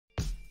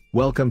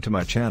Welcome to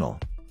my channel.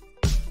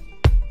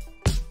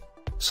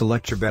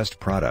 Select your best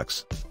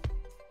products.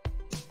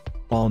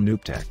 All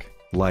Noob Tech.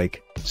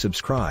 Like,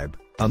 subscribe,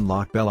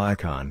 unlock bell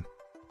icon.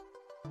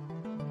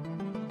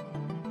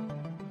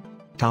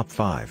 Top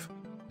 5.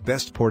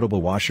 Best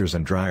portable washers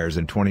and dryers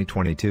in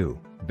 2022.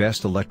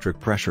 Best electric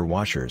pressure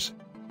washers.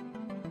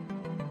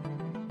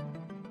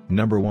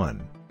 Number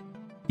 1.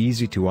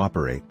 Easy to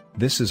operate.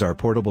 This is our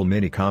portable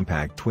mini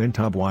compact twin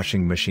tub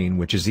washing machine,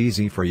 which is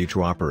easy for you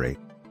to operate,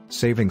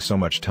 saving so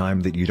much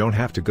time that you don't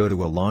have to go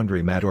to a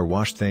laundromat or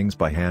wash things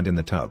by hand in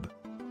the tub.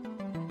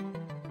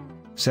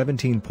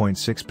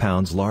 17.6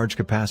 pounds large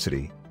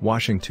capacity,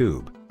 washing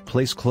tube,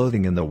 place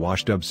clothing in the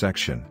wash tub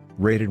section,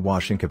 rated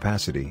washing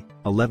capacity,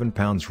 11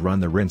 pounds run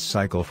the rinse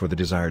cycle for the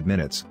desired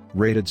minutes,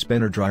 rated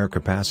spinner dryer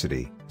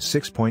capacity,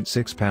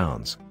 6.6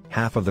 pounds,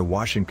 half of the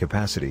washing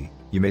capacity,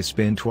 you may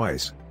spin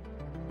twice.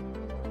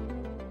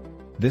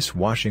 This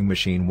washing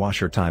machine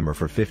washer timer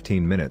for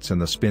 15 minutes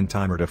and the spin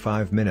timer to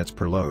 5 minutes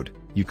per load,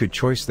 you could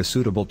choose the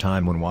suitable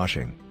time when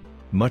washing.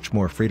 Much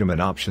more freedom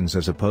and options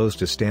as opposed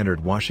to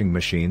standard washing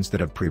machines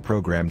that have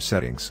pre-programmed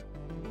settings.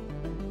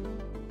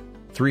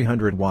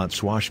 300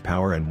 watts wash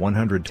power and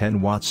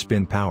 110 watts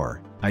spin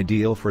power,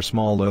 ideal for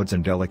small loads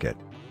and delicate.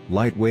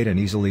 Lightweight and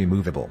easily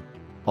movable.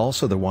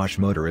 Also the wash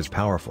motor is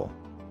powerful.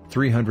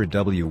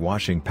 300W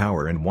washing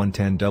power and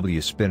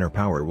 110W spinner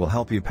power will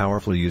help you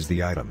powerfully use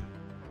the item.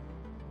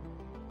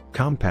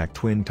 Compact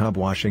twin tub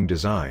washing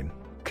design,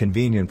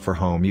 convenient for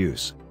home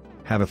use.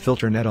 Have a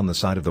filter net on the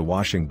side of the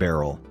washing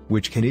barrel,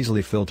 which can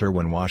easily filter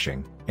when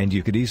washing, and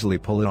you could easily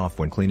pull it off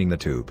when cleaning the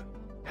tube.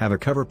 Have a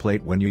cover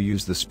plate when you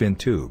use the spin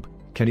tube,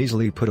 can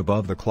easily put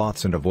above the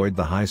cloths and avoid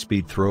the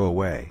high-speed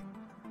throwaway.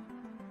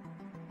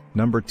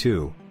 Number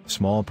 2,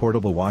 small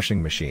portable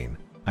washing machine,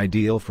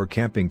 ideal for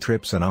camping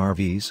trips and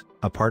RVs,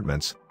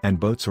 apartments, and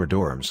boats or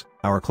dorms.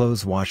 Our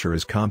clothes washer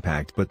is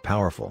compact but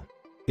powerful.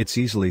 It's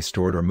easily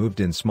stored or moved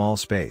in small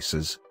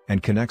spaces,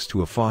 and connects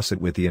to a faucet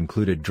with the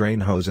included drain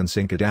hose and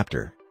sink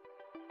adapter.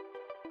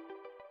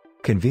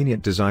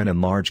 Convenient design and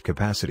large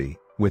capacity,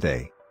 with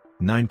a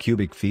 9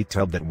 cubic feet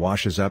tub that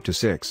washes up to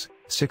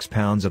 6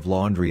 pounds of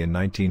laundry in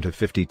 19 to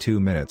 52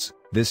 minutes,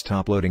 this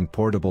top-loading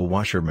portable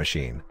washer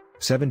machine,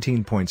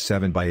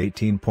 17.7 by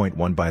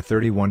 18.1 by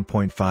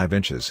 31.5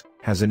 inches,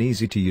 has an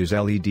easy-to-use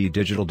LED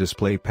digital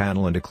display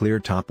panel and a clear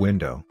top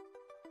window.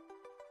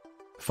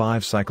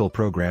 5 cycle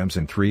programs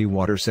and 3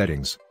 water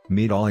settings,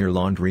 meet all your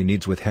laundry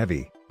needs with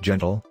heavy,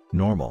 gentle,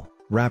 normal,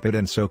 rapid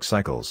and soak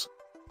cycles.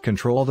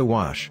 Control the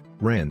wash,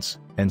 rinse,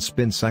 and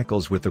spin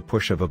cycles with the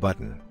push of a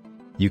button.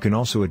 You can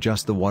also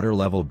adjust the water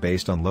level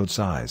based on load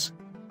size.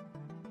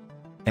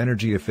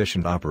 Energy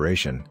efficient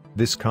operation,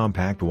 this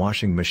compact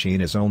washing machine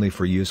is only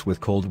for use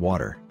with cold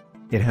water.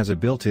 It has a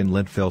built-in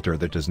lint filter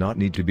that does not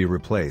need to be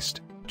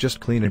replaced, just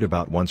clean it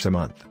about once a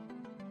month.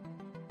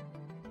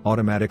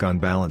 Automatic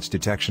unbalance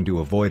detection to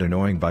avoid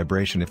annoying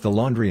vibration if the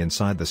laundry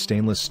inside the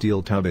stainless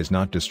steel tub is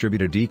not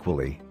distributed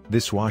equally.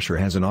 This washer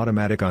has an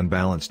automatic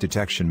unbalance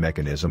detection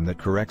mechanism that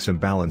corrects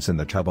imbalance in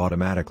the tub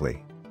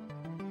automatically.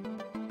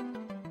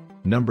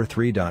 Number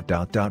 3.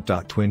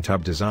 Twin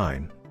tub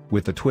design.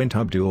 With the twin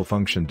tub dual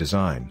function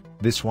design,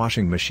 this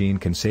washing machine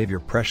can save your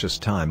precious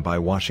time by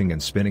washing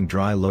and spinning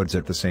dry loads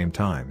at the same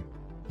time.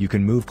 You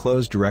can move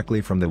clothes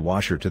directly from the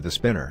washer to the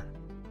spinner.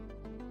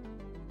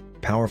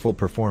 Powerful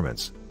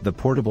performance. The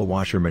portable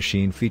washer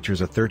machine features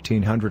a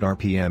 1300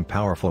 RPM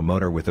powerful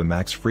motor with a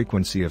max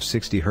frequency of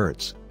 60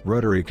 Hz,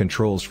 rotary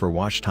controls for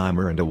wash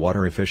timer and a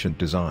water-efficient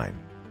design.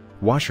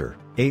 Washer,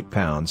 8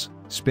 pounds,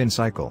 spin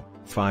cycle,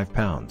 5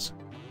 pounds.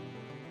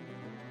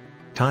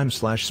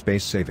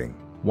 Time/space saving.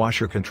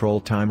 Washer control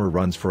timer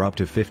runs for up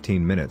to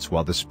 15 minutes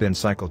while the spin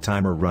cycle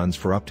timer runs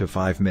for up to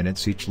 5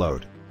 minutes each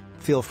load.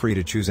 Feel free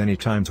to choose any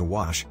time to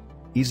wash.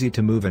 Easy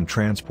to move and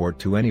transport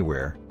to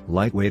anywhere.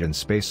 Lightweight and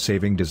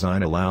space-saving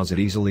design allows it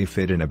easily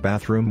fit in a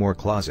bathroom or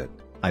closet,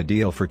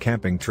 ideal for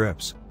camping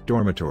trips,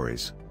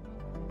 dormitories.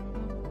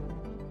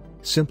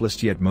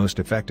 Simplest yet most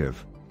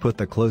effective, put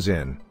the clothes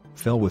in,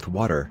 fill with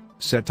water,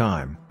 set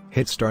time,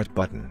 hit start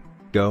button,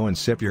 go and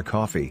sip your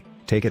coffee,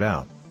 take it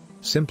out.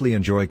 Simply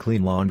enjoy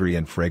clean laundry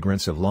and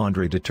fragrance of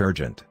laundry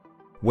detergent.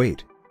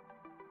 Weight.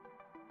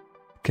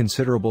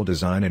 Considerable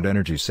design and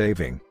energy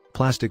saving,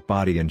 plastic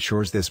body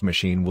ensures this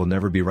machine will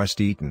never be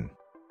rust-eaten.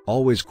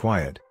 Always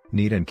quiet,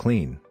 neat and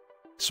clean.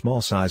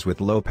 Small size with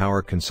low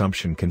power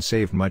consumption can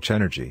save much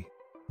energy.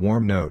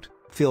 Warm note,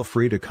 feel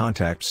free to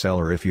contact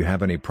seller if you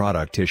have any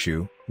product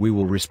issue, we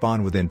will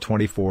respond within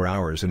 24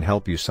 hours and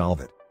help you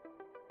solve it.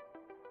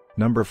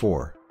 Number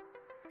 4.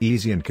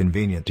 Easy and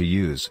convenient to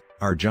use,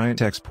 our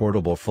Giantex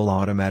portable full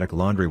automatic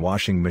laundry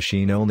washing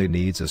machine only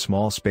needs a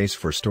small space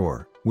for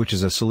store, which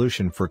is a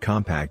solution for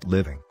compact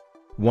living.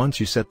 Once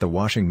you set the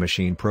washing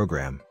machine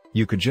program,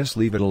 you could just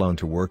leave it alone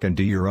to work and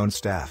do your own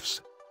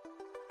staffs.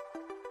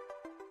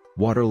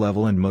 Water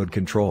level and mode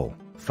control,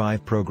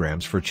 5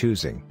 programs for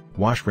choosing,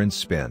 wash rinse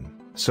spin,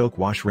 soak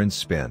wash rinse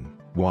spin,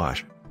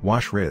 wash,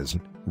 wash rinse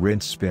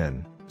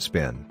spin,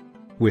 spin.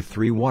 With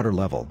 3 water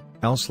level,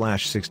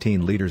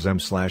 L/16 liters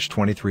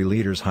M/23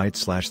 liters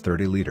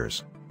height/30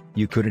 liters.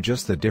 You could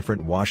adjust the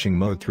different washing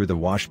mode through the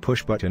wash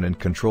push button and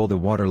control the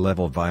water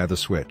level via the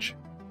switch.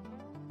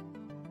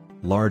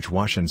 Large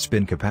wash and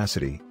spin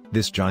capacity.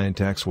 This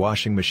Giant-X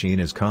washing machine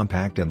is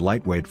compact and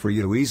lightweight for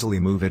you to easily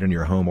move it in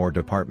your home or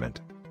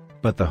department.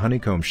 But the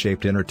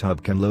honeycomb-shaped inner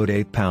tub can load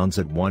 8 pounds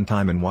at one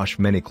time and wash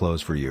many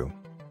clothes for you.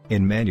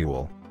 In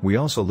manual, we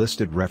also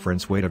listed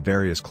reference weight of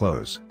various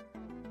clothes.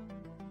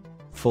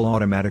 Full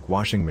automatic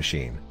washing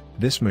machine.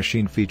 This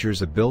machine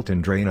features a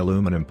built-in drain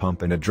aluminum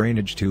pump and a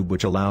drainage tube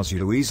which allows you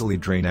to easily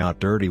drain out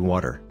dirty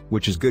water,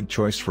 which is good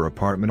choice for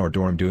apartment or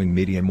dorm doing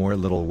medium or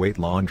little weight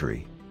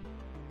laundry.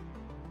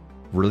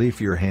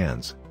 Relief your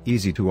hands,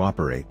 easy to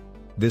operate.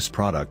 This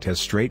product has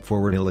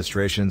straightforward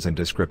illustrations and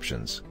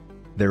descriptions.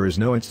 There is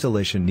no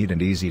installation need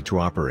and easy to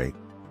operate.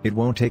 It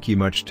won't take you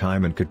much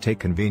time and could take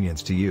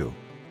convenience to you.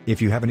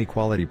 If you have any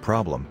quality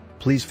problem,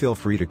 please feel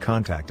free to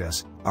contact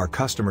us. Our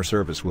customer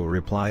service will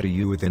reply to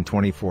you within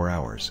 24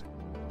 hours.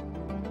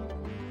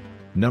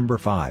 Number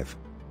 5.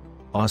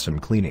 Awesome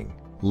Cleaning,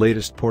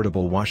 latest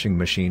portable washing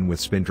machine with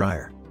spin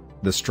dryer.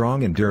 The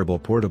strong and durable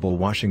portable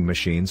washing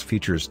machines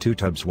features 2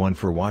 tubs, one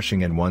for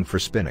washing and one for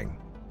spinning.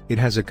 It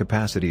has a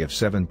capacity of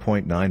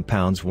 7.9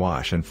 pounds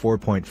wash and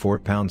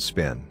 4.4 pounds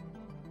spin.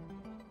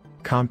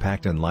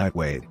 Compact and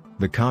lightweight.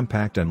 The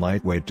compact and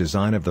lightweight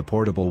design of the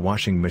portable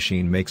washing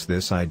machine makes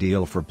this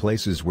ideal for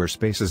places where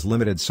space is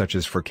limited, such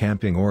as for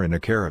camping or in a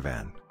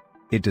caravan.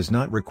 It does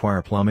not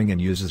require plumbing and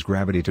uses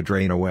gravity to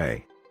drain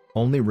away.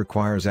 Only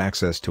requires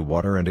access to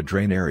water and a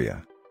drain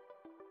area.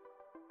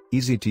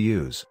 Easy to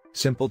use,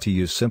 simple to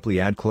use. Simply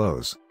add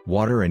clothes,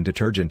 water and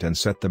detergent and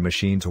set the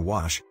machine to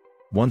wash.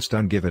 Once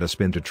done, give it a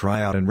spin to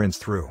try out and rinse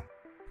through.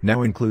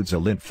 Now includes a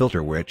lint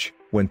filter which,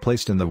 when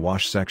placed in the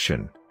wash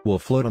section, will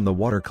float on the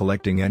water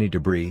collecting any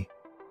debris.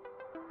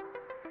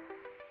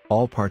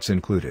 All parts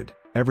included.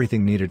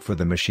 Everything needed for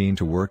the machine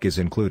to work is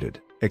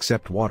included,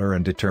 except water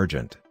and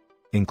detergent.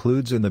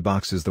 Includes in the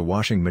box is the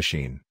washing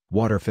machine,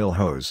 water fill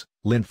hose,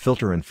 lint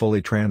filter and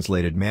fully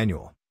translated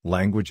manual.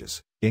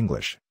 Languages: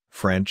 English,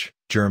 French,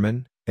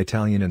 German,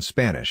 Italian and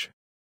Spanish.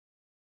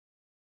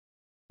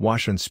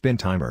 Wash and spin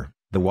timer.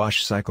 The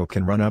wash cycle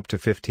can run up to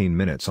 15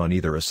 minutes on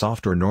either a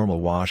soft or normal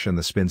wash, and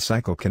the spin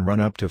cycle can run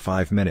up to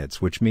 5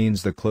 minutes, which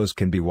means the clothes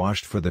can be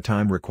washed for the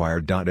time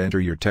required. Enter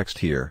your text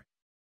here.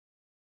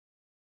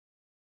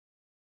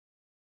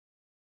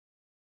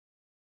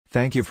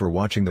 Thank you for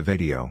watching the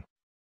video.